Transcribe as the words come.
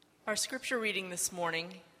Our scripture reading this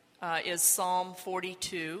morning is Psalm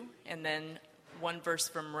 42, and then one verse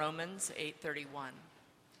from Romans 8:31.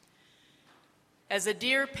 As a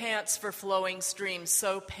deer pants for flowing streams,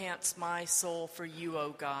 so pants my soul for you,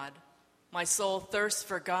 O God. My soul thirsts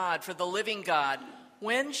for God, for the living God.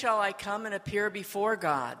 When shall I come and appear before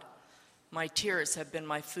God? My tears have been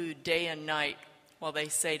my food day and night, while they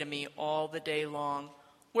say to me all the day long,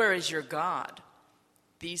 "Where is your God?"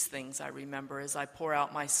 These things I remember as I pour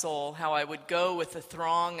out my soul, how I would go with the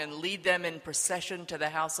throng and lead them in procession to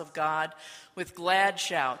the house of God with glad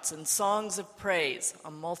shouts and songs of praise,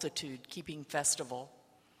 a multitude keeping festival.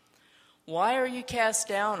 Why are you cast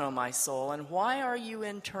down, O my soul, and why are you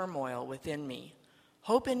in turmoil within me?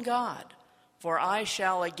 Hope in God, for I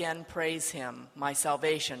shall again praise him, my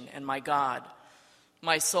salvation and my God.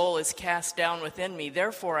 My soul is cast down within me.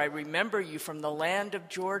 Therefore I remember you from the land of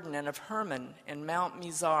Jordan and of Hermon and Mount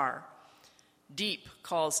Mizar. Deep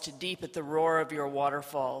calls to deep at the roar of your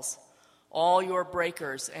waterfalls. All your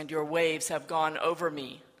breakers and your waves have gone over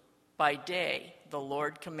me. By day the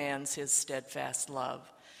Lord commands his steadfast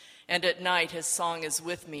love, and at night his song is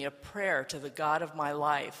with me, a prayer to the God of my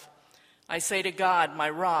life. I say to God, my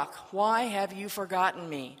rock, why have you forgotten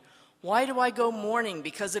me? Why do I go mourning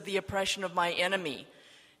because of the oppression of my enemy?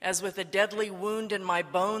 As with a deadly wound in my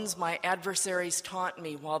bones, my adversaries taunt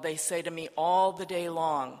me while they say to me all the day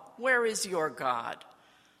long, "Where is your God?"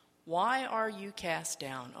 Why are you cast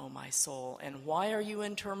down, O my soul, and why are you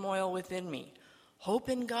in turmoil within me? Hope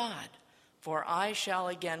in God, for I shall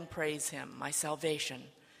again praise him, my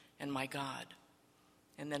salvation and my God.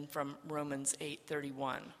 And then from Romans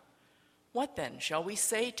 8:31. What then shall we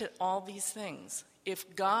say to all these things?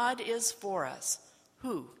 If God is for us,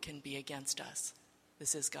 who can be against us?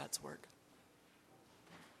 This is God's word.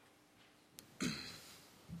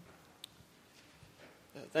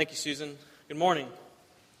 Thank you, Susan. Good morning.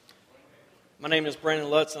 My name is Brandon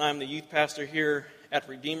Lutz, and I'm the youth pastor here at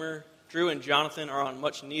Redeemer. Drew and Jonathan are on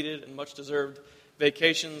much-needed and much-deserved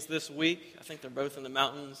vacations this week. I think they're both in the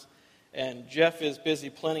mountains. And Jeff is busy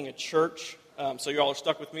planning a church, so you all are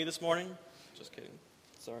stuck with me this morning. Just kidding.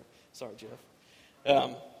 Sorry, Jeff.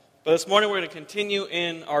 But this morning we're going to continue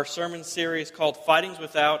in our sermon series called Fightings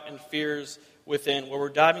Without and Fears Within, where we're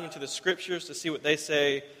diving into the scriptures to see what they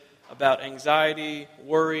say about anxiety,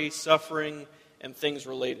 worry, suffering, and things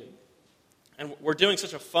related. And we're doing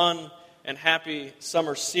such a fun and happy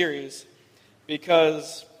summer series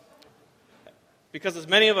because as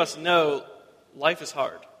many of us know, life is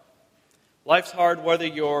hard. Life's hard whether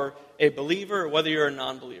you're a believer or whether you're a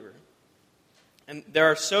non-believer. And there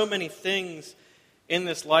are so many things in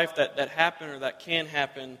this life that happen or that can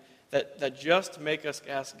happen that just make us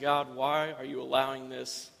ask God, why are you allowing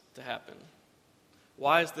this to happen?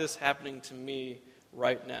 Why is this happening to me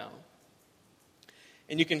right now?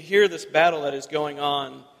 And you can hear this battle that is going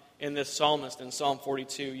on in this psalmist in Psalm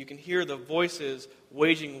 42. You can hear the voices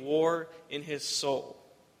waging war in his soul.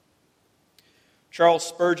 Charles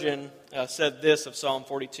Spurgeon said this of Psalm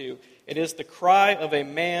 42. It is the cry of a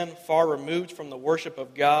man far removed from the worship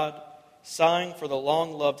of God, sighing for the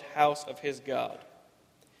long-loved house of his God.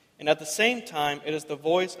 And at the same time, it is the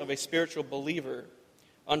voice of a spiritual believer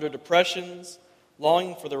under depressions,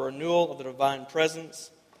 longing for the renewal of the divine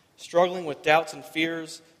presence, struggling with doubts and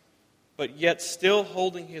fears, but yet still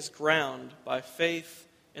holding his ground by faith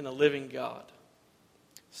in the living God.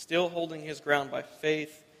 Still holding his ground by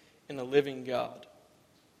faith in the living God.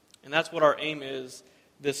 And that's what our aim is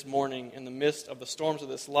this morning in the midst of the storms of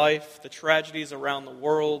this life, the tragedies around the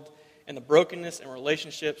world, and the brokenness in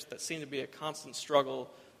relationships that seem to be a constant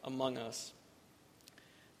struggle among us.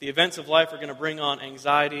 The events of life are going to bring on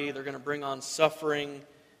anxiety, they're going to bring on suffering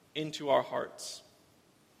into our hearts.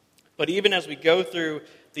 But even as we go through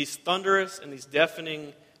these thunderous and these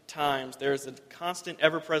deafening times, there is a constant,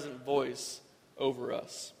 ever-present voice over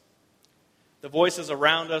us. The voices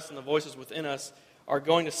around us and the voices within us are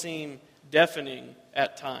going to seem deafening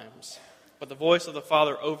at times. But the voice of the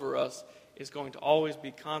Father over us is going to always be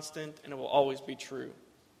constant, and it will always be true.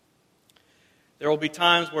 There will be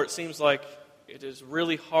times where it seems like it is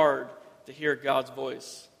really hard to hear God's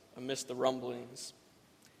voice amidst the rumblings.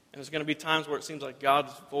 And there's going to be times where it seems like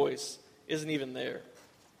God's voice isn't even there.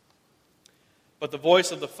 But the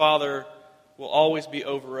voice of the Father will always be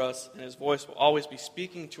over us, and his voice will always be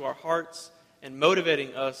speaking to our hearts and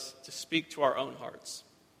motivating us to speak to our own hearts.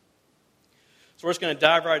 So we're just going to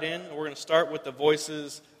dive right in, and we're going to start with the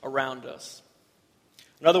voices around us.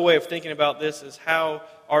 Another way of thinking about this is how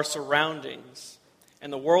our surroundings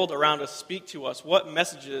and the world around us speak to us. What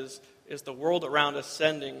messages is the world around us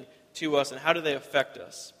sending to us, and how do they affect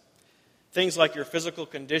us? Things like your physical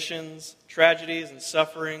conditions, tragedies and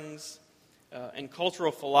sufferings, and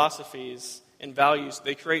cultural philosophies and values,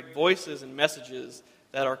 they create voices and messages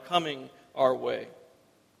that are coming our way.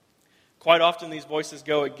 Quite often these voices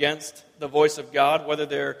go against the voice of God, whether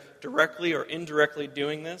they're directly or indirectly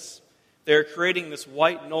doing this. They're creating this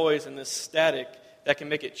white noise and this static that can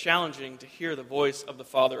make it challenging to hear the voice of the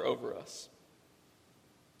Father over us.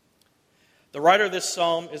 The writer of this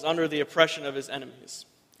psalm is under the oppression of his enemies.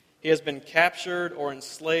 He has been captured or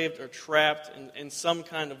enslaved or trapped in some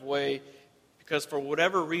kind of way because for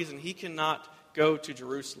whatever reason he cannot go to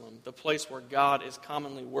Jerusalem, the place where God is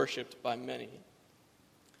commonly worshipped by many.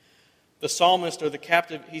 The psalmist or the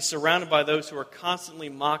captive, he's surrounded by those who are constantly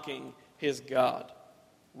mocking his God,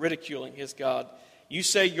 ridiculing his God. You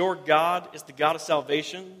say your God is the God of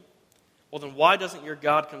salvation? Well, then why doesn't your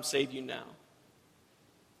God come save you now?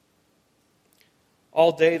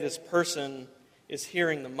 All day this person is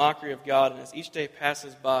hearing the mockery of God, and as each day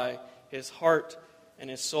passes by, his heart and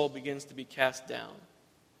his soul begins to be cast down.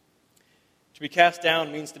 To be cast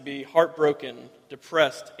down means to be heartbroken,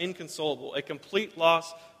 depressed, inconsolable, a complete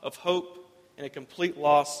loss of hope and a complete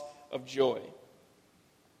loss of joy.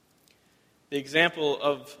 The example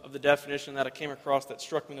of the definition that I came across that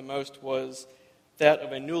struck me the most was that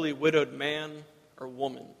of a newly widowed man or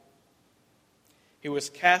woman. He was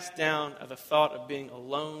cast down at the thought of being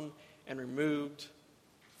alone and removed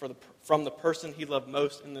from the person he loved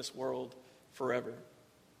most in this world forever.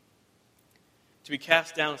 To be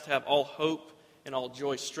cast down is to have all hope and all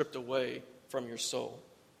joy stripped away from your soul.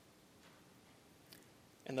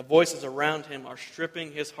 And the voices around him are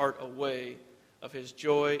stripping his heart away of his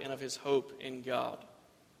joy and of his hope in God.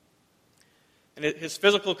 And his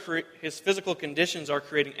physical conditions are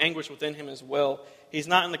creating anguish within him as well. He's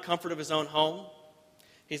not in the comfort of his own home.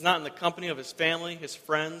 He's not in the company of his family, his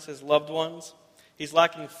friends, his loved ones. He's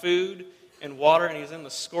lacking food and water, and he's in the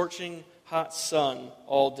scorching hot sun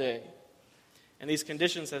all day. And these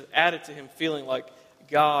conditions have added to him feeling like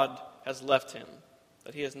God has left him,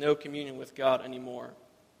 that he has no communion with God anymore.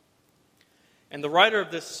 And the writer of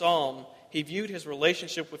this psalm, he viewed his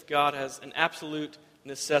relationship with God as an absolute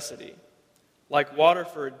necessity, like water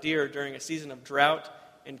for a deer during a season of drought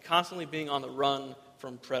and constantly being on the run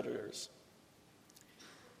from predators.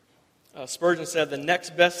 Spurgeon said, the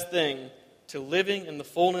next best thing to living in the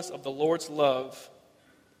fullness of the Lord's love,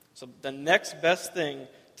 so the next best thing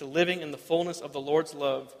to living in the fullness of the Lord's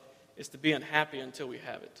love is to be unhappy until we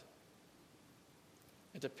have it,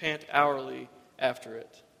 and to pant hourly after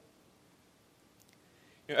it.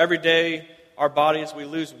 Every day, our bodies, we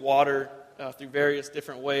lose water through various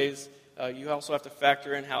different ways. You also have to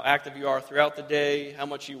factor in how active you are throughout the day, how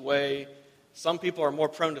much you weigh. Some people are more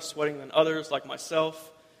prone to sweating than others, like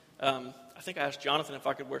myself. I think I asked Jonathan if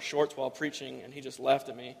I could wear shorts while preaching, and he just laughed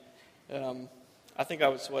at me. I think I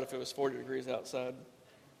would sweat if it was 40 degrees outside.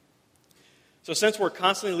 So since we're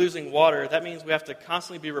constantly losing water, that means we have to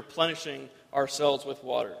constantly be replenishing ourselves with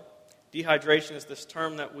water. Dehydration is this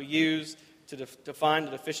term that we use to define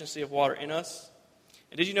the deficiency of water in us.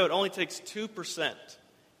 And did you know it only takes 2%,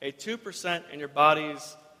 a 2% in your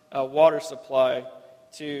body's water supply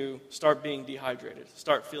to start being dehydrated,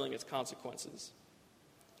 start feeling its consequences.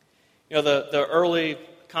 The early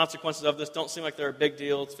consequences of this don't seem like they're a big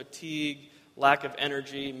deal. It's fatigue, lack of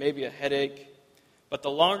energy, maybe a headache. But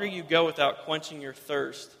the longer you go without quenching your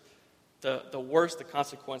thirst, the worse the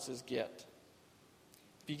consequences get.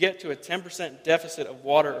 If you get to a 10% deficit of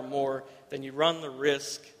water or more, then you run the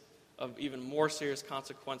risk of even more serious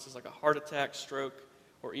consequences like a heart attack, stroke,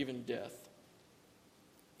 or even death.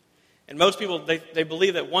 And most people, they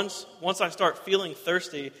believe that once I start feeling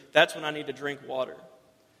thirsty, that's when I need to drink water.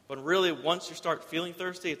 But really, once you start feeling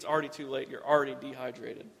thirsty, it's already too late. You're already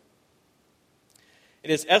dehydrated. It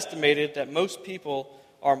is estimated that most people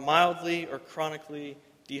are mildly or chronically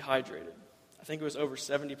dehydrated. I think it was over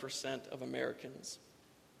 70% of Americans.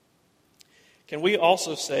 Can we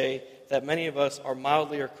also say that many of us are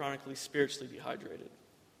mildly or chronically spiritually dehydrated?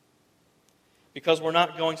 Because we're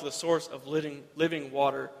not going to the source of living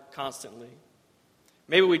water constantly.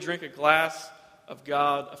 Maybe we drink a glass of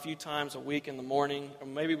God a few times a week in the morning, or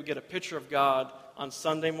maybe we get a pitcher of God on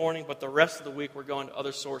Sunday morning, but the rest of the week we're going to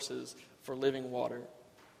other sources for living water.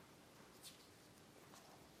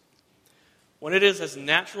 When it is as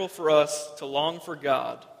natural for us to long for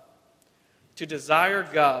God, to desire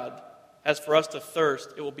God, as for us to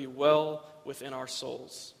thirst, it will be well within our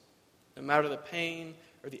souls, no matter the pain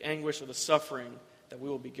or the anguish or the suffering that we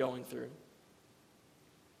will be going through.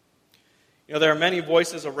 There are many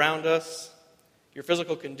voices around us. Your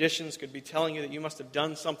physical conditions could be telling you that you must have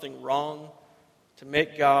done something wrong to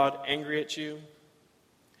make God angry at you.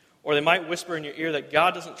 Or they might whisper in your ear that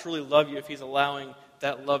God doesn't truly love you if he's allowing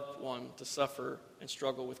that loved one to suffer and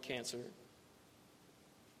struggle with cancer.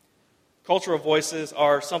 Cultural voices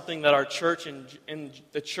are something that our church,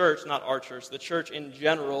 the church in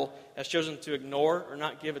general, has chosen to ignore or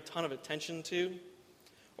not give a ton of attention to.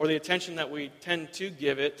 Or the attention that we tend to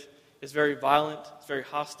give it is very violent, it's very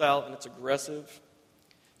hostile, and it's aggressive.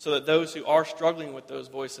 So that those who are struggling with those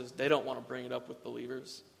voices, they don't want to bring it up with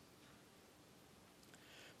believers.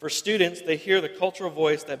 For students, they hear the cultural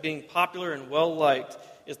voice that being popular and well-liked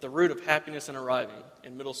is the root of happiness in arriving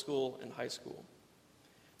in middle school and high school.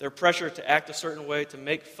 Their pressure to act a certain way, to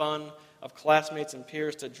make fun of classmates and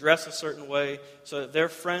peers, to dress a certain way, so that their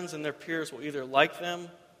friends and their peers will either like them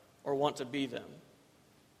or want to be them.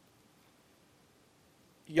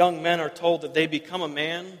 Young men are told that they become a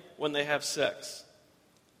man when they have sex,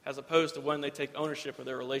 as opposed to when they take ownership of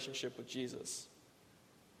their relationship with Jesus.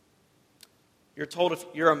 You're told if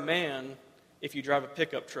you're a man if you drive a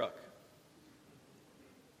pickup truck.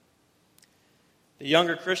 The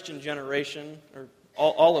younger Christian generation, or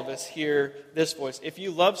all of us, hear this voice. If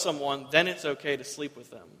you love someone, then it's okay to sleep with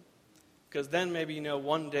them. Because then maybe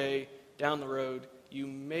one day down the road, you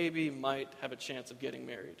might have a chance of getting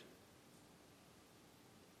married.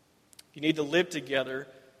 You need to live together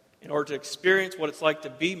in order to experience what it's like to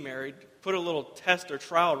be married. Put a little test or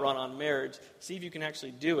trial run on marriage. See if you can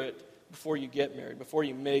actually do it before you get married, before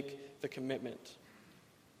you make the commitment.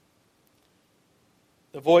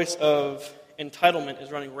 The voice of entitlement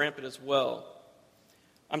is running rampant as well.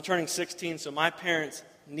 I'm turning 16, so my parents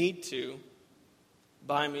need to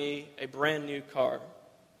buy me a brand new car.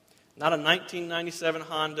 Not a 1997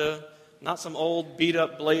 Honda, not some old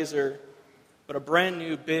beat-up Blazer, but a brand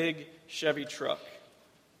new big Chevy truck.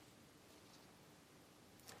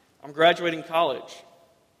 I'm graduating college.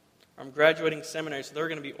 I'm graduating seminary, so there are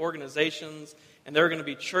going to be organizations and there are going to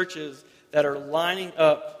be churches that are lining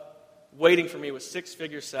up, waiting for me with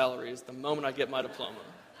six-figure salaries the moment I get my diploma.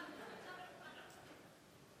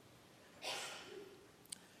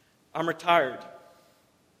 I'm retired.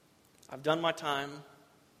 I've done my time.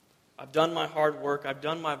 I've done my hard work. I've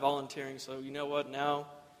done my volunteering. So you know what? Now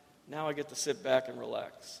I get to sit back and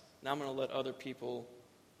relax. Now I'm going to let other people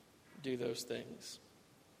do those things.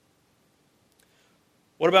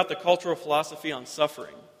 What about the cultural philosophy on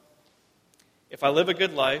suffering? If I live a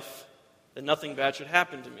good life, then nothing bad should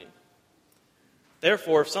happen to me.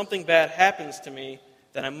 Therefore, if something bad happens to me,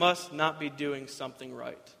 then I must not be doing something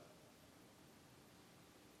right.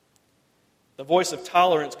 The voice of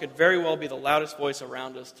tolerance could very well be the loudest voice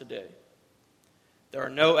around us today. There are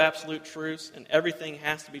no absolute truths, and everything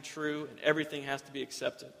has to be true, and everything has to be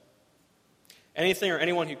accepted. Anything or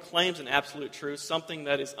anyone who claims an absolute truth, something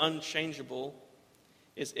that is unchangeable,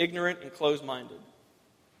 is ignorant and closed-minded.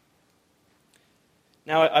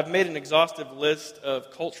 Now, I've made an exhaustive list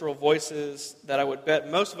of cultural voices that I would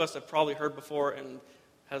bet most of us have probably heard before, and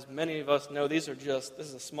as many of us know, this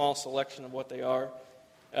is a small selection of what they are.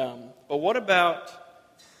 But what about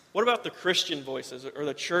the Christian voices or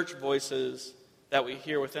the church voices that we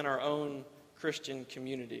hear within our own Christian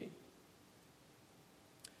community?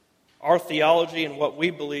 Our theology and what we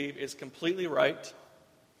believe is completely right,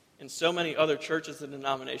 and so many other churches and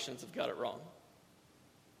denominations have got it wrong.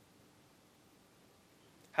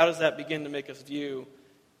 How does that begin to make us view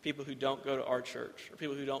people who don't go to our church, or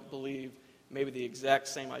people who don't believe maybe the exact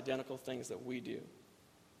same identical things that we do?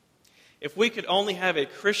 If we could only have a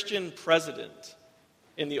Christian president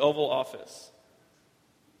in the Oval Office,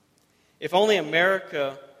 if only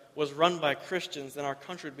America was run by Christians, then our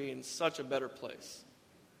country would be in such a better place.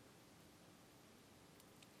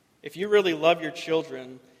 If you really love your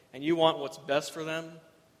children and you want what's best for them,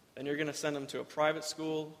 then you're going to send them to a private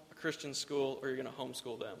school, a Christian school, or you're going to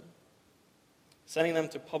homeschool them. Sending them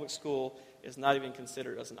to public school is not even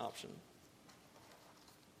considered as an option.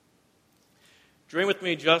 Dream with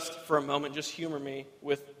me just for a moment, just humor me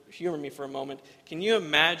for a moment. Can you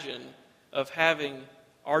imagine of having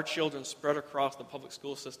our children spread across the public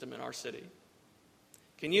school system in our city?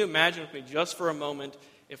 Can you imagine with me just for a moment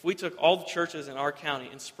if we took all the churches in our county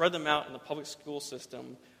and spread them out in the public school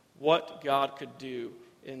system, what God could do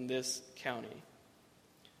in this county?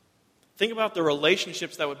 Think about the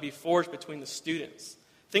relationships that would be forged between the students.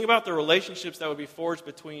 Think about the relationships that would be forged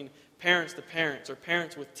between parents to parents or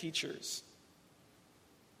parents with teachers.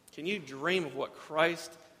 Can you dream of what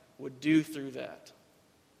Christ would do through that?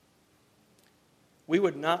 We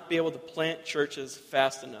would not be able to plant churches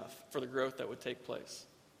fast enough for the growth that would take place.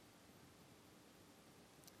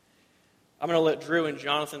 I'm going to let Drew and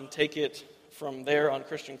Jonathan take it from there on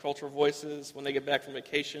Christian Cultural Voices when they get back from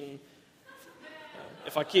vacation.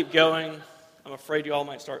 If I keep going, I'm afraid you all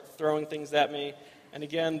might start throwing things at me. And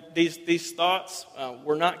again, these thoughts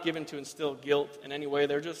were not given to instill guilt in any way.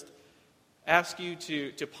 They're just ask you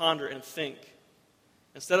to ponder and think.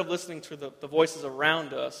 Instead of listening to the voices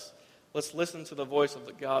around us, let's listen to the voice of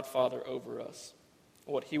the God Father over us,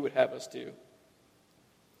 what He would have us do.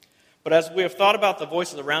 But as we have thought about the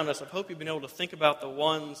voices around us, I hope you've been able to think about the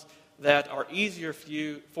ones that are easier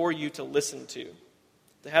for you to listen to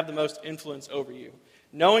have the most influence over you.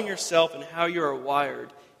 Knowing yourself and how you are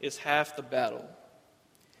wired is half the battle.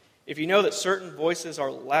 If you know that certain voices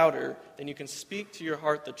are louder, then you can speak to your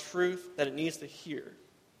heart the truth that it needs to hear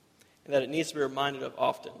and that it needs to be reminded of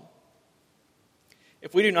often.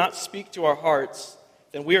 If we do not speak to our hearts,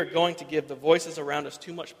 then we are going to give the voices around us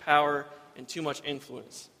too much power and too much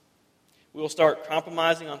influence. We will start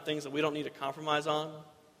compromising on things that we don't need to compromise on.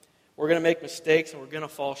 We're going to make mistakes and we're going to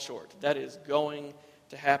fall short. That is going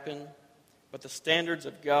to happen. But the standards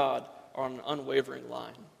of God are on an unwavering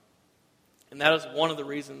line. And that is one of the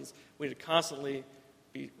reasons we need to constantly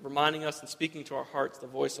be reminding us and speaking to our hearts the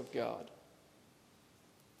voice of God.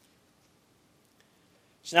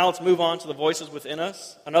 So now let's move on to the voices within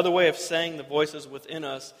us. Another way of saying the voices within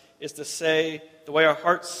us is to say the way our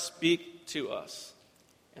hearts speak to us.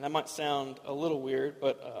 And that might sound a little weird,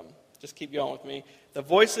 but just keep going with me. The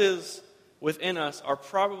voices within us are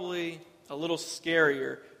probably a little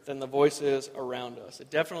scarier than the voices around us. It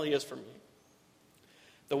definitely is for me.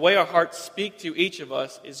 The way our hearts speak to each of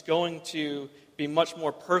us is going to be much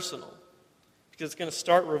more personal because it's going to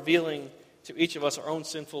start revealing to each of us our own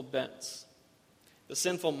sinful bents. The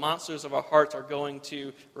sinful monsters of our hearts are going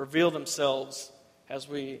to reveal themselves as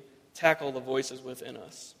we tackle the voices within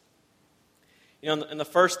us. You know, in the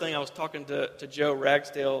first thing, I was talking to Joe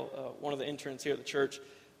Ragsdale, one of the interns here at the church,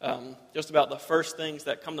 just about the first things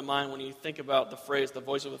that come to mind when you think about the phrase, the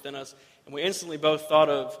voices within us. And we instantly both thought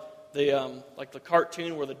of the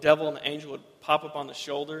cartoon where the devil and the angel would pop up on the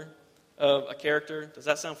shoulder of a character. Does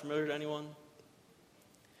that sound familiar to anyone?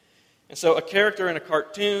 And so a character in a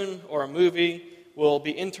cartoon or a movie will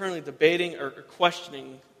be internally debating or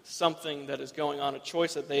questioning something that is going on, a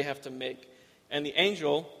choice that they have to make. And the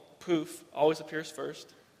angel, poof, always appears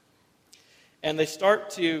first. And they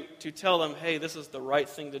start to tell them, hey, this is the right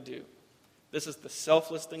thing to do. This is the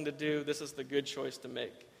selfless thing to do. This is the good choice to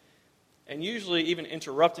make. And usually, even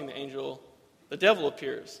interrupting the angel, the devil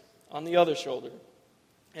appears on the other shoulder.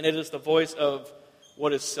 And it is the voice of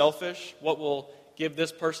what is selfish, what will give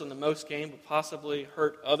this person the most gain, but possibly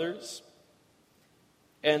hurt others.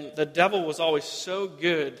 And the devil was always so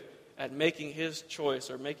good at making his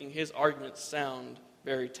choice or making his argument sound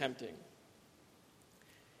very tempting.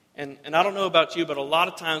 And I don't know about you, but a lot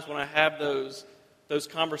of times when I have those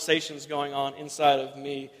conversations going on inside of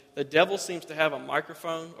me, the devil seems to have a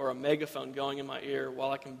microphone or a megaphone going in my ear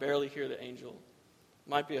while I can barely hear the angel. It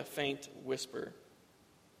might be a faint whisper.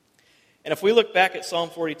 And if we look back at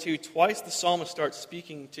Psalm 42, twice the psalmist starts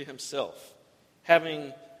speaking to himself,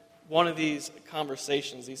 having one of these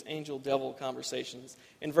conversations, these angel-devil conversations.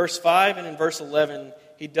 In verse 5 and in verse 11,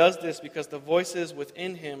 he does this because the voices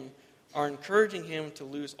within him are encouraging him to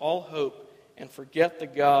lose all hope and forget the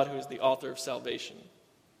God who is the author of salvation.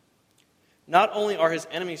 Not only are his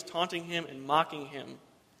enemies taunting him and mocking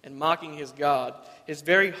his God, his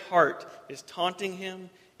very heart is taunting him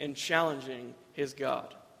and challenging his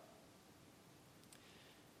God.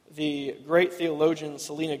 The great theologian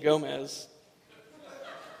Selena Gomez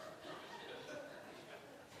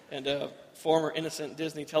and a former innocent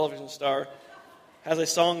Disney television star has a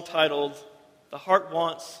song titled, "The Heart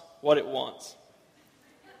Wants What It Wants."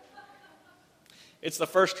 It's the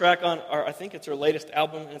first track on, I think it's her latest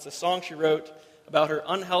album, and it's a song she wrote about her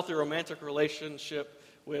unhealthy romantic relationship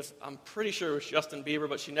with, I'm pretty sure it was Justin Bieber,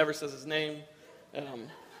 but she never says his name.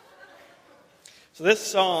 So this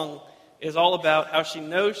song is all about how she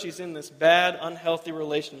knows she's in this bad, unhealthy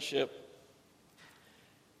relationship,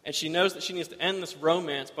 and she knows that she needs to end this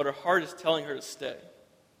romance, but her heart is telling her to stay.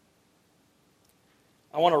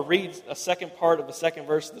 I want to read a second part of the second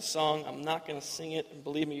verse of the song. I'm not going to sing it, and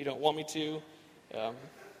believe me, you don't want me to.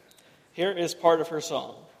 Here is part of her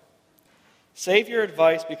song. Save your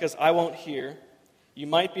advice because I won't hear. You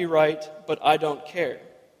might be right, but I don't care.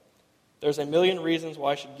 There's a million reasons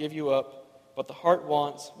why I should give you up, but the heart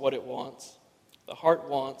wants what it wants. The heart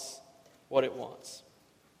wants what it wants.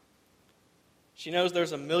 She knows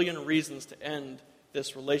there's a million reasons to end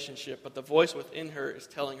this relationship, but the voice within her is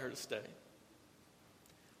telling her to stay.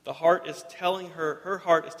 The heart is telling her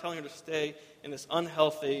heart is telling her to stay in this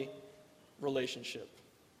unhealthy relationship.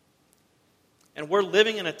 And we're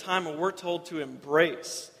living in a time where we're told to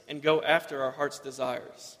embrace and go after our heart's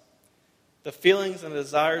desires. The feelings and the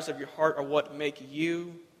desires of your heart are what make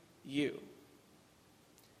you, you.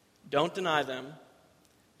 Don't deny them,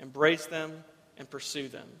 embrace them, and pursue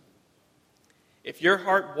them. If your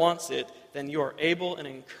heart wants it, then you are able and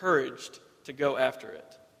encouraged to go after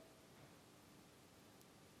it.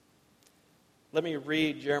 Let me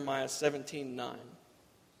read Jeremiah 17:9.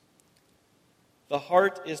 The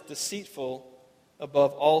heart is deceitful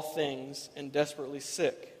above all things and desperately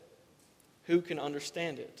sick. Who can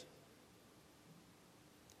understand it?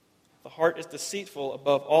 The heart is deceitful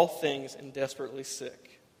above all things and desperately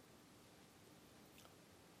sick.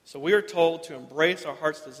 So we are told to embrace our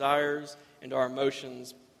heart's desires and our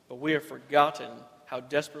emotions, but we have forgotten how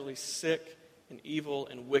desperately sick and evil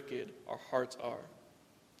and wicked our hearts are.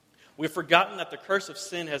 We've forgotten that the curse of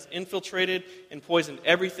sin has infiltrated and poisoned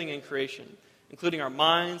everything in creation, including our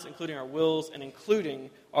minds, including our wills, and including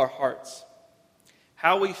our hearts.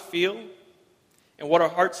 How we feel and what our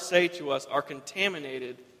hearts say to us are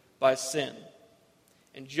contaminated by sin.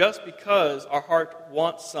 And just because our heart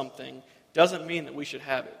wants something doesn't mean that we should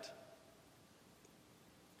have it.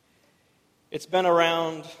 It's been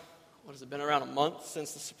around, around a month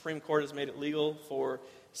since the Supreme Court has made it legal for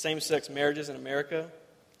same-sex marriages in America.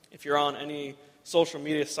 If you're on any social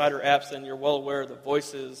media site or apps, then you're well aware of the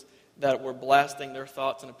voices that were blasting their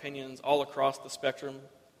thoughts and opinions all across the spectrum.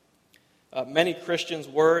 Many Christians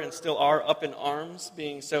were and still are up in arms,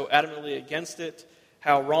 being so adamantly against it,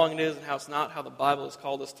 how wrong it is and how it's not how the Bible has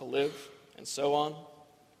called us to live, and so on.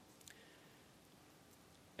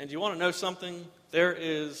 And do you want to know something?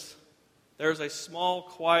 There's a small,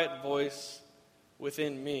 quiet voice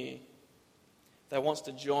within me that wants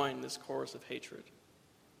to join this chorus of hatred.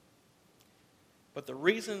 But the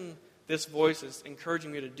reason this voice is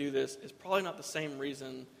encouraging me to do this is probably not the same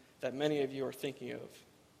reason that many of you are thinking of.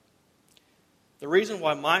 The reason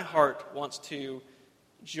why my heart wants to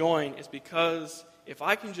join is because if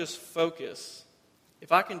I can just focus,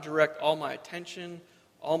 if I can direct all my attention,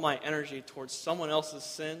 all my energy towards someone else's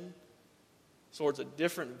sin, towards a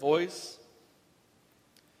different voice,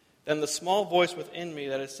 then the small voice within me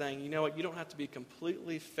that is saying, you know what, you don't have to be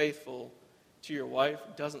completely faithful to your wife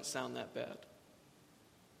doesn't sound that bad.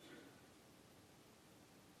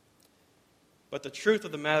 But the truth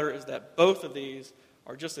of the matter is that both of these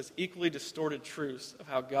are just as equally distorted truths of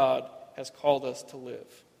how God has called us to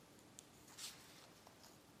live.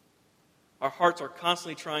 Our hearts are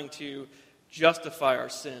constantly trying to justify our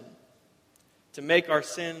sin, to make our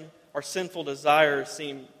sinful desires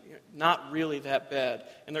seem not really that bad.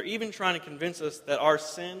 And they're even trying to convince us that our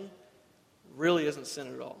sin really isn't sin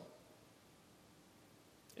at all.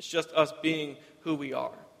 It's just us being who we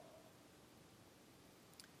are.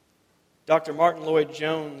 Dr. Martin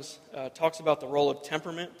Lloyd-Jones talks about the role of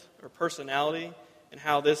temperament or personality and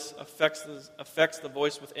how this affects the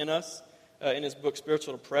voice within us in his book,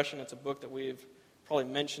 Spiritual Depression. It's a book that we've probably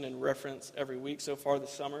mentioned and referenced every week so far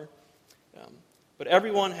this summer. But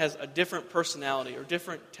everyone has a different personality or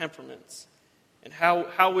different temperaments. And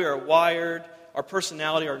how we are wired, our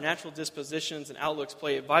personality, our natural dispositions and outlooks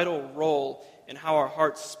play a vital role in how our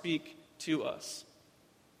hearts speak to us.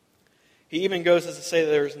 He even goes as to say that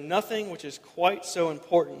there is nothing which is quite so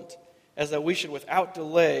important as that we should without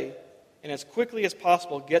delay and as quickly as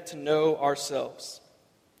possible get to know ourselves.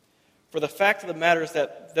 For the fact of the matter is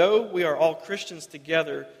that though we are all Christians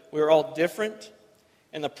together, we are all different,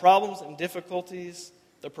 and the problems and difficulties,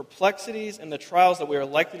 the perplexities and the trials that we are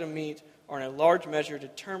likely to meet are in a large measure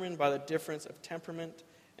determined by the difference of temperament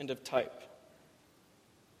and of type.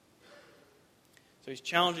 So he's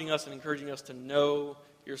challenging us and encouraging us to know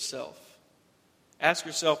yourself. Ask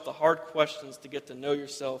yourself the hard questions to get to know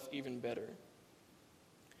yourself even better.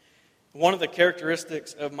 One of the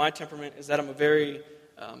characteristics of my temperament is that I'm a very,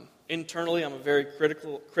 internally, I'm a very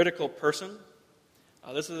critical person.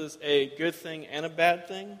 This is a good thing and a bad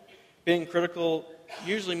thing. Being critical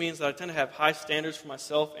usually means that I tend to have high standards for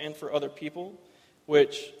myself and for other people,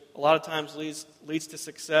 which a lot of times leads to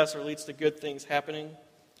success or leads to good things happening.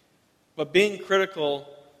 But being critical,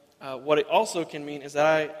 what it also can mean is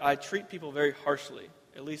that I treat people very harshly,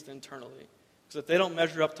 at least internally. Because if they don't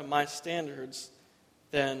measure up to my standards,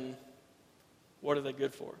 then what are they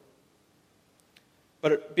good for?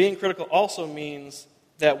 But being critical also means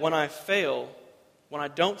that when I fail, when I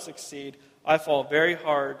don't succeed, I fall very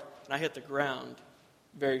hard and I hit the ground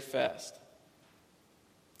very fast.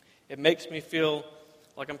 It makes me feel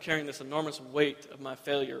like I'm carrying this enormous weight of my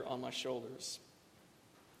failure on my shoulders.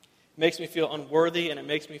 It makes me feel unworthy and it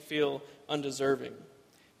makes me feel undeserving.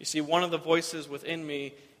 You see, one of the voices within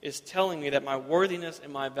me is telling me that my worthiness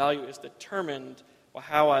and my value is determined by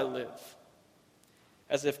how I live,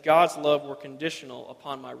 as if God's love were conditional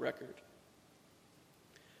upon my record.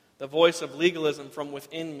 the voice of legalism from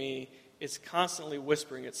within me is constantly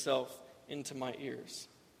whispering itself into my ears.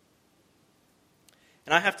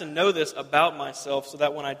 And I have to know this about myself so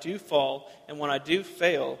that when I do fall and when I do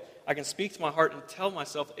fail, I can speak to my heart and tell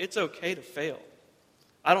myself it's okay to fail.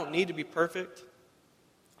 I don't need to be perfect.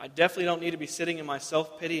 I definitely don't need to be sitting in my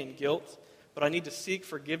self-pity and guilt, but I need to seek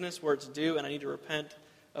forgiveness where it's due, and I need to repent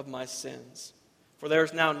of my sins. For there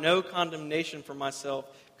is now no condemnation for myself,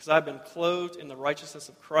 because I've been clothed in the righteousness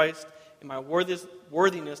of Christ, and my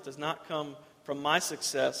worthiness does not come from my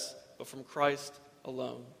success, but from Christ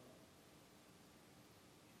alone.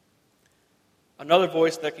 Another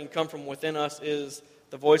voice that can come from within us is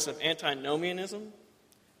the voice of antinomianism.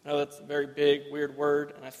 I know that's a very big, weird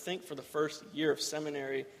word, and I think for the first year of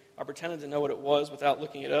seminary, I pretended to know what it was without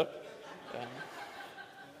looking it up.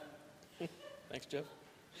 Thanks, Jeff.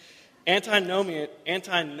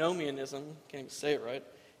 Antinomianism, can't even say it right,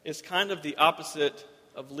 is kind of the opposite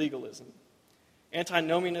of legalism.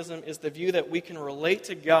 Antinomianism is the view that we can relate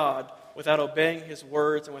to God without obeying His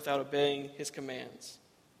words and without obeying His commands.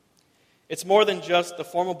 It's more than just the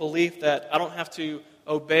formal belief that I don't have to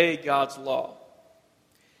obey God's law.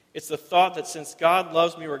 It's the thought that since God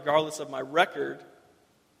loves me regardless of my record,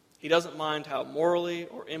 He doesn't mind how morally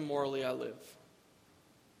or immorally I live.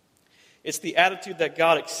 It's the attitude that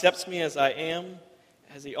God accepts me as I am,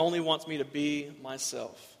 as He only wants me to be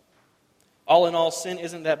myself. All in all, sin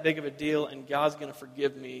isn't that big of a deal, and God's going to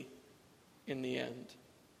forgive me in the end.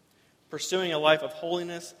 Pursuing a life of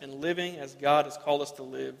holiness and living as God has called us to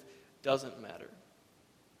live doesn't matter.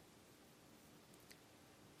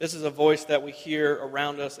 This is a voice that we hear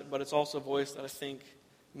around us, but it's also a voice that I think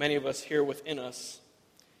many of us hear within us.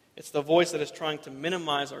 It's the voice that is trying to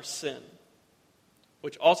minimize our sin,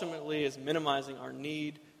 which ultimately is minimizing our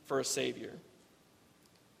need for a Savior.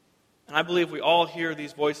 And I believe we all hear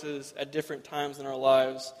these voices at different times in our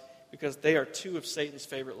lives because they are two of Satan's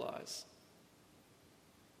favorite lies.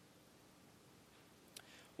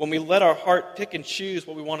 When we let our heart pick and choose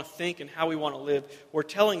what we want to think and how we want to live, we're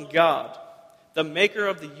telling God, the maker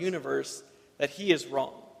of the universe, that He is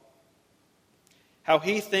wrong. How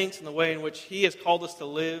He thinks and the way in which He has called us to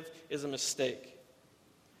live is a mistake.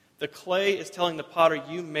 The clay is telling the potter,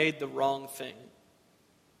 you made the wrong thing.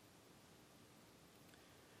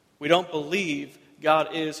 We don't believe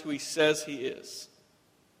God is who He says He is.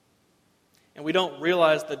 And we don't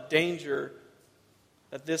realize the danger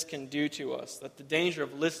that this can do to us, that the danger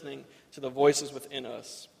of listening to the voices within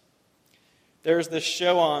us. There's this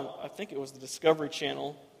show on, I think it was the Discovery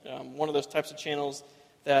Channel, one of those types of channels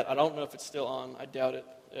that I don't know if it's still on, I doubt it.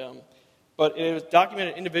 But it was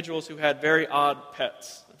documented individuals who had very odd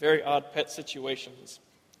pets, very odd pet situations.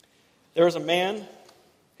 There was a man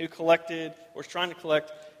who was trying to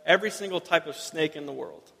collect every single type of snake in the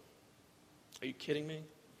world. Are you kidding me?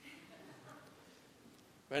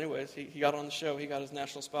 But anyways, he got on the show. He got his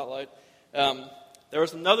national spotlight. There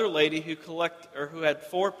was another lady who had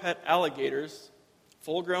 4 pet alligators,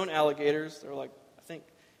 full-grown alligators. They were like, I think,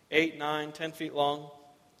 8, 9, 10 feet long.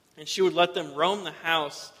 And she would let them roam the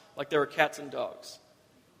house like they were cats and dogs.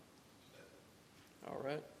 All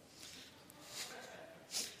right.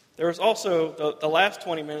 There was also, the last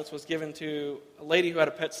 20 minutes was given to a lady who had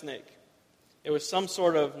a pet snake. It was some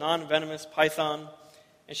sort of non-venomous python,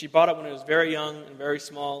 and she bought it when it was very young and very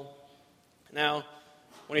small. Now,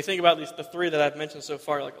 when you think about the 3 that I've mentioned so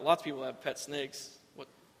far, like lots of people have pet snakes.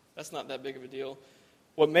 That's not that big of a deal.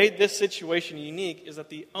 What made this situation unique is that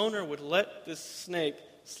the owner would let this snake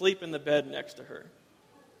sleep in the bed next to her.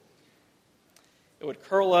 It would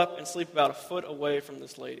curl up and sleep about a foot away from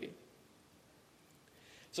this lady.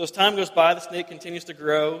 So as time goes by, the snake continues to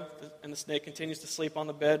grow, and the snake continues to sleep on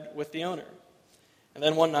the bed with the owner. And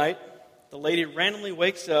then one night, the lady randomly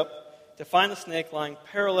wakes up to find the snake lying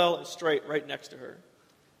parallel and straight right next to her.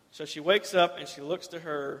 So she wakes up and she looks to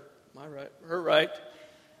her right,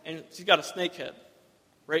 and she's got a snake head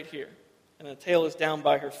right here, and the tail is down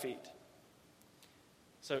by her feet.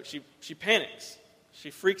 So she panics.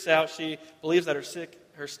 She freaks out. She believes that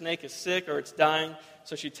her snake is sick or it's dying.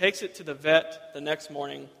 So she takes it to the vet the next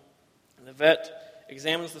morning, and the vet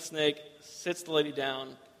examines the snake, sits the lady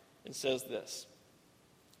down, and says this: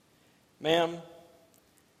 "Ma'am,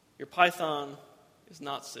 your python is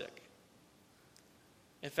not sick.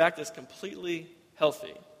 In fact, it's completely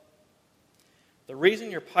healthy. The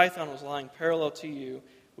reason your python was lying parallel to you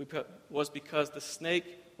was because the snake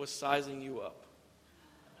was sizing you up.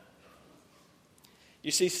 You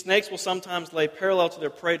see, snakes will sometimes lay parallel to their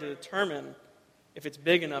prey to determine if it's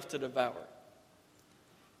big enough to devour.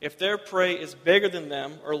 If their prey is bigger than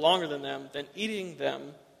them or longer than them, then eating them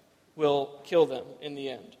will kill them in the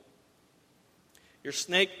end. Your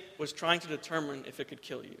snake was trying to determine if it could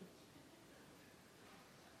kill you.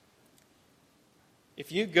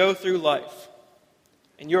 If you go through life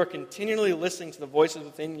and you are continually listening to the voices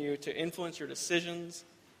within you to influence your decisions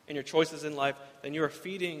and your choices in life, then you are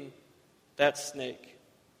feeding that snake.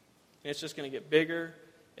 And it's just going to get bigger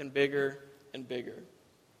and bigger and bigger.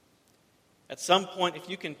 At some point, if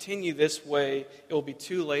you continue this way, it will be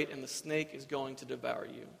too late and the snake is going to devour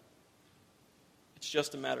you. It's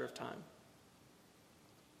just a matter of time.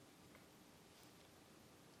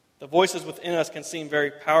 The voices within us can seem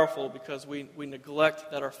very powerful because we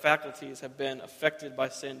neglect that our faculties have been affected by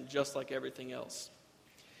sin just like everything else.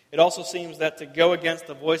 It also seems that to go against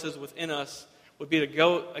the voices within us would be to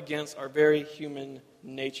go against our very human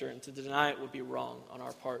nature, and to deny it would be wrong on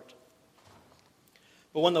our part.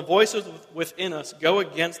 But when the voices within us go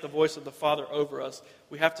against the voice of the Father over us,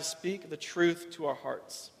 we have to speak the truth to our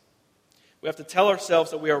hearts. We have to tell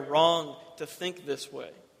ourselves that we are wrong to think this way.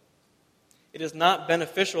 It is not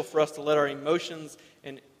beneficial for us to let our emotions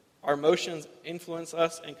influence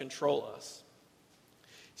us and control us.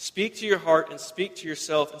 Speak to your heart and speak to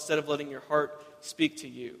yourself instead of letting your heart speak to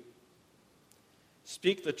you.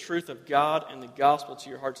 Speak the truth of God and the gospel to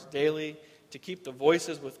your hearts daily to keep the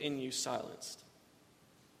voices within you silenced.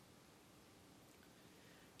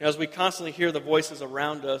 Now, as we constantly hear the voices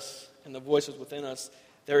around us and the voices within us,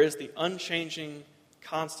 there is the unchanging,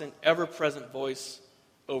 constant, ever-present voice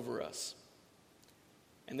over us.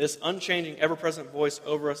 And this unchanging, ever-present voice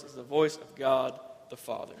over us is the voice of God the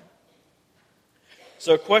Father.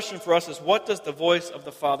 So a question for us is, what does the voice of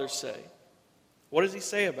the Father say? What does he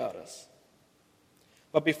say about us?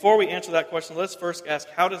 But before we answer that question, let's first ask,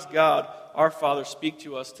 how does God, our Father, speak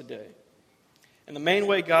to us today? And the main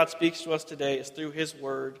way God speaks to us today is through his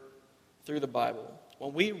word, through the Bible.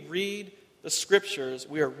 When we read the Scriptures,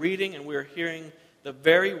 we are reading and we are hearing the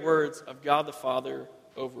very words of God the Father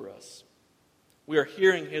over us. We are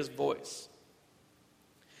hearing his voice.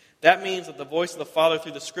 That means that the voice of the Father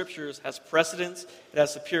through the Scriptures has precedence, it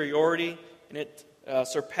has superiority, and it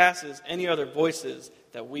surpasses any other voices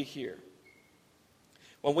that we hear.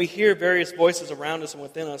 When we hear various voices around us and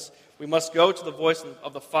within us, we must go to the voice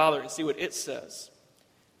of the Father and see what it says.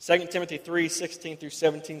 2 Timothy 3:16 through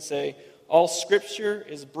 17 say, "All Scripture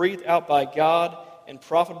is breathed out by God and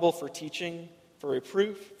profitable for teaching, for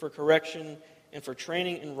reproof, for correction, and for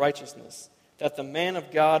training in righteousness, that the man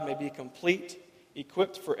of God may be complete,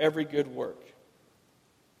 equipped for every good work."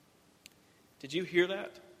 Did you hear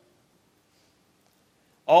that?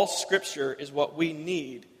 All Scripture is what we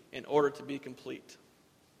need in order to be complete.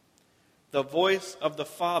 The voice of the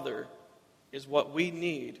Father is what we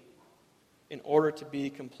need in order to be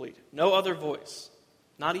complete. No other voice,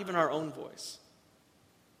 not even our own voice.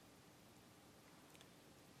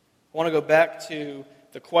 I want to go back to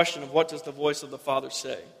the question of what does the voice of the Father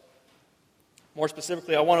say? More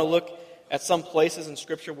specifically, I want to look at some places in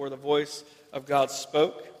Scripture where the voice of God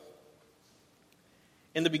spoke.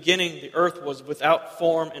 In the beginning, the earth was without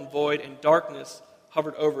form and void, and darkness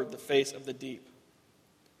hovered over the face of the deep.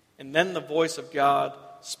 And then the voice of God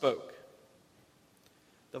spoke.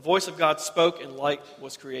 The voice of God spoke and light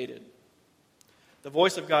was created. The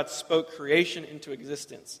voice of God spoke creation into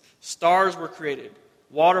existence. Stars were created.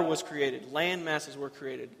 Water was created. Land masses were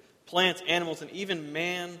created. Plants, animals, and even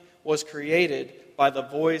man was created by the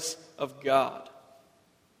voice of God.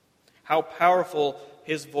 How powerful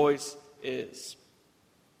his voice is.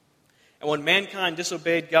 And when mankind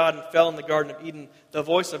disobeyed God and fell in the Garden of Eden, the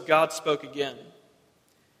voice of God spoke again.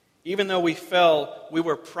 Even though we fell, we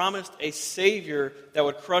were promised a Savior that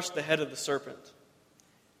would crush the head of the serpent.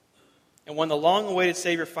 And when the long-awaited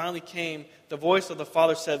Savior finally came, the voice of the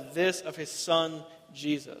Father said this of his Son,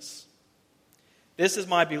 Jesus. "This is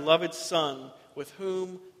my beloved Son, with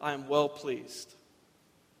whom I am well pleased."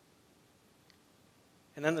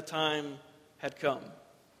 And then the time had come.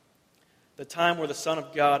 The time where the Son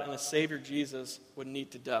of God and the Savior Jesus would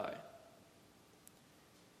need to die.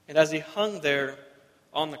 And as he hung there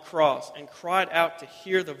on the cross and cried out to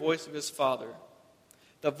hear the voice of his Father,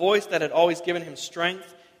 the voice that had always given him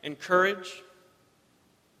strength and courage,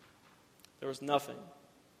 there was nothing.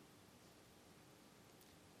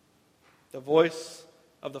 The voice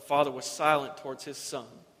of the Father was silent towards his Son.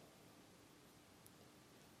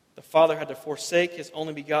 The Father had to forsake his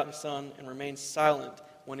only begotten Son and remain silent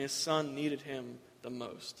when his Son needed him the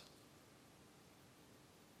most.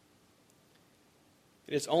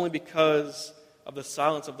 It is only because of the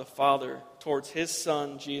silence of the Father towards his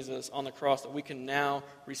Son, Jesus, on the cross, that we can now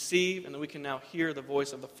receive and that we can now hear the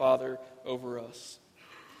voice of the Father over us.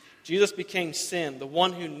 Jesus became sin, the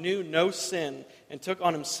one who knew no sin, and took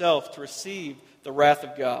on himself to receive the wrath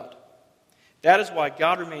of God. That is why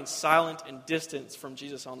God remains silent and distant from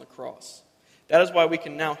Jesus on the cross. That is why we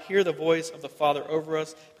can now hear the voice of the Father over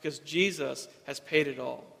us, because Jesus has paid it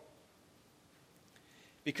all.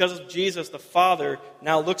 Because of Jesus, the Father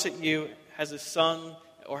now looks at you as his son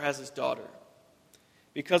or as his daughter.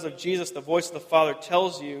 Because of Jesus, the voice of the Father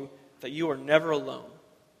tells you that you are never alone.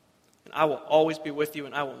 And I will always be with you,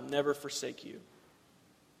 and I will never forsake you.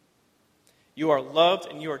 You are loved,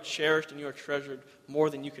 and you are cherished, and you are treasured more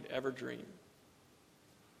than you could ever dream.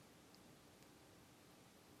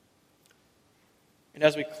 And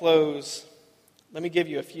as we close, let me give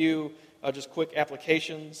you a few just quick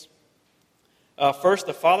applications. First,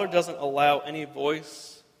 the Father doesn't allow any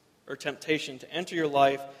voice or temptation to enter your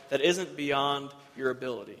life that isn't beyond your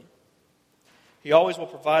ability. He always will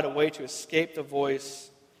provide a way to escape the voice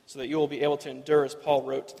so that you will be able to endure, as Paul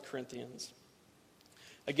wrote to the Corinthians.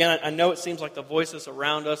 Again, I know it seems like the voices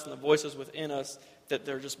around us and the voices within us, that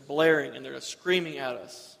they're just blaring and they're just screaming at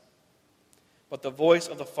us. But the voice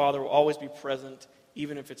of the Father will always be present,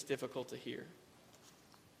 even if it's difficult to hear.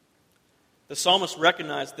 The psalmist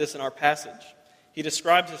recognized this in our passage. He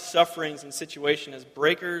describes his sufferings and situation as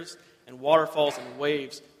breakers and waterfalls and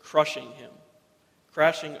waves crushing him,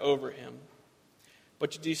 crashing over him.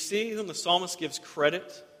 But do you see whom the psalmist gives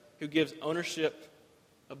credit, who gives ownership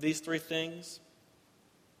of these three things?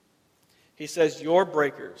 He says, your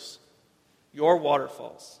breakers, your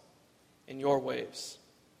waterfalls, and your waves.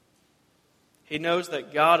 He knows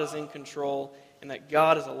that God is in control and that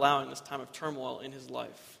God is allowing this time of turmoil in his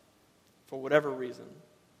life for whatever reason.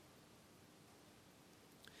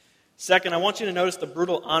 Second, I want you to notice the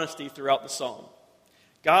brutal honesty throughout the psalm.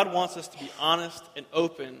 God wants us to be honest and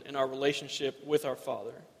open in our relationship with our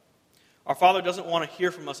Father. Our Father doesn't want to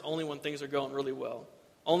hear from us only when things are going really well,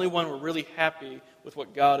 only when we're really happy with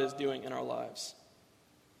what God is doing in our lives.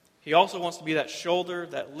 He also wants to be that shoulder,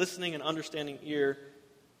 that listening and understanding ear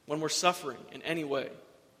when we're suffering in any way.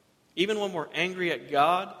 Even when we're angry at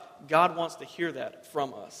God, God wants to hear that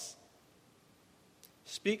from us.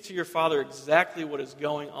 Speak to your Father exactly what is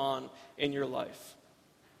going on in your life.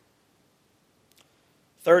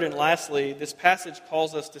 Third and lastly, this passage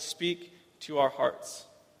calls us to speak to our hearts.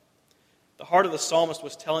 The heart of the psalmist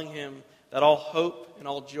was telling him that all hope and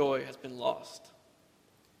all joy has been lost.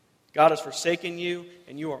 God has forsaken you,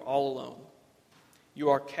 and you are all alone. You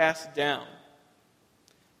are cast down.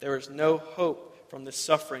 There is no hope from the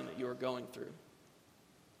suffering that you are going through.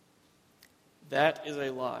 That is a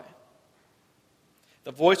lie.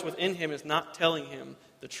 The voice within him is not telling him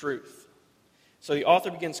the truth. So the author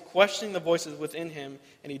begins questioning the voices within him,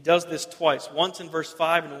 and he does this twice. Once in verse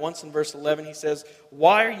 5 and once in verse 11. He says,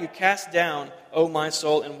 "Why are you cast down, O my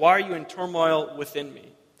soul, and why are you in turmoil within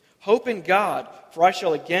me? Hope in God, for I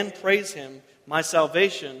shall again praise him, my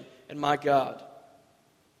salvation and my God."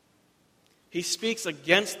 He speaks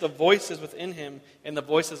against the voices within him and the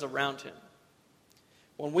voices around him.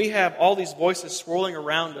 When we have all these voices swirling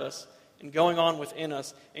around us and going on within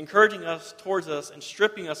us, encouraging us towards us and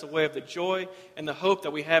stripping us away of the joy and the hope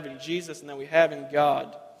that we have in Jesus and that we have in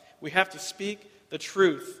God, we have to speak the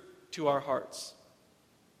truth to our hearts.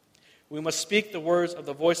 We must speak the words of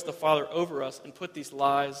the voice of the Father over us and put these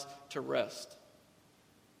lies to rest.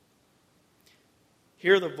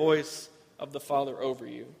 Hear the voice of the Father over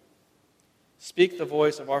you. Speak the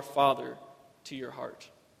voice of our Father to your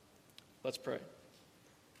heart. Let's pray.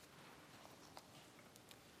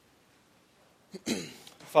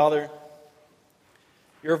 Father,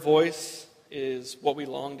 your voice is what we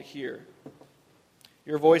long to hear.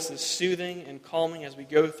 Your voice is soothing and calming as we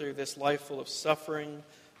go through this life full of suffering,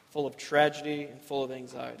 full of tragedy, and full of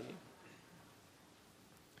anxiety.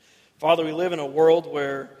 Father, we live in a world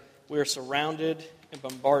where we are surrounded and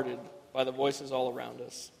bombarded by the voices all around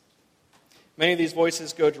us. Many of these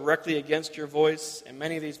voices go directly against your voice, and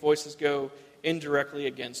many of these voices go indirectly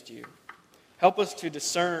against you. Help us to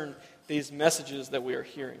discern these messages that we are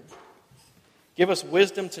hearing. Give us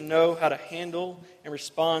wisdom to know how to handle and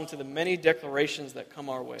respond to the many declarations that come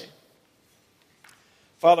our way.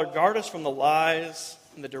 Father, guard us from the lies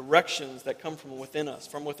and the directions that come from within us,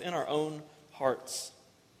 from within our own hearts.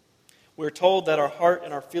 We're told that our heart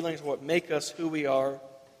and our feelings are what make us who we are,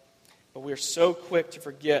 but we are so quick to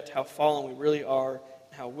forget how fallen we really are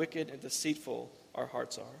and how wicked and deceitful our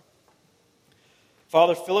hearts are.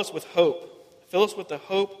 Father, fill us with hope. Fill us with the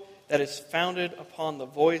hope that is founded upon the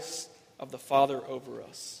voice of the Father over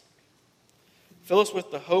us. Fill us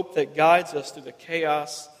with the hope that guides us through the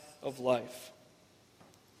chaos of life.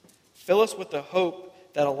 Fill us with the hope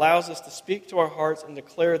that allows us to speak to our hearts and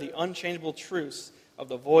declare the unchangeable truths of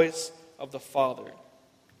the voice of the Father,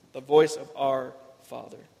 the voice of our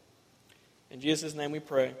Father. In Jesus' name we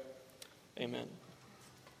pray. Amen.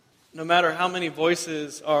 No matter how many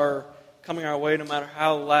voices are coming our way, no matter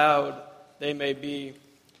how loud they may be,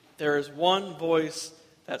 there is one voice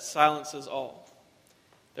that silences all.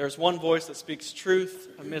 There is one voice that speaks truth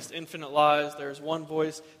amidst infinite lies. There is one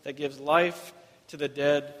voice that gives life to the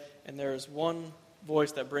dead. And there is one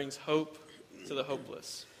voice that brings hope to the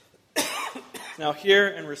hopeless. Now hear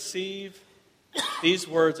and receive these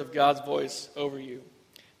words of God's voice over you.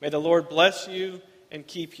 May the Lord bless you and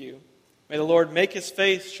keep you. May the Lord make his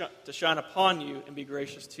face to shine upon you and be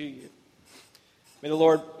gracious to you. May the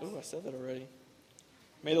Lord, I said that already.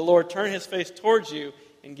 May the Lord turn his face towards you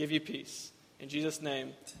and give you peace. In Jesus'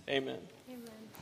 name, amen. Amen.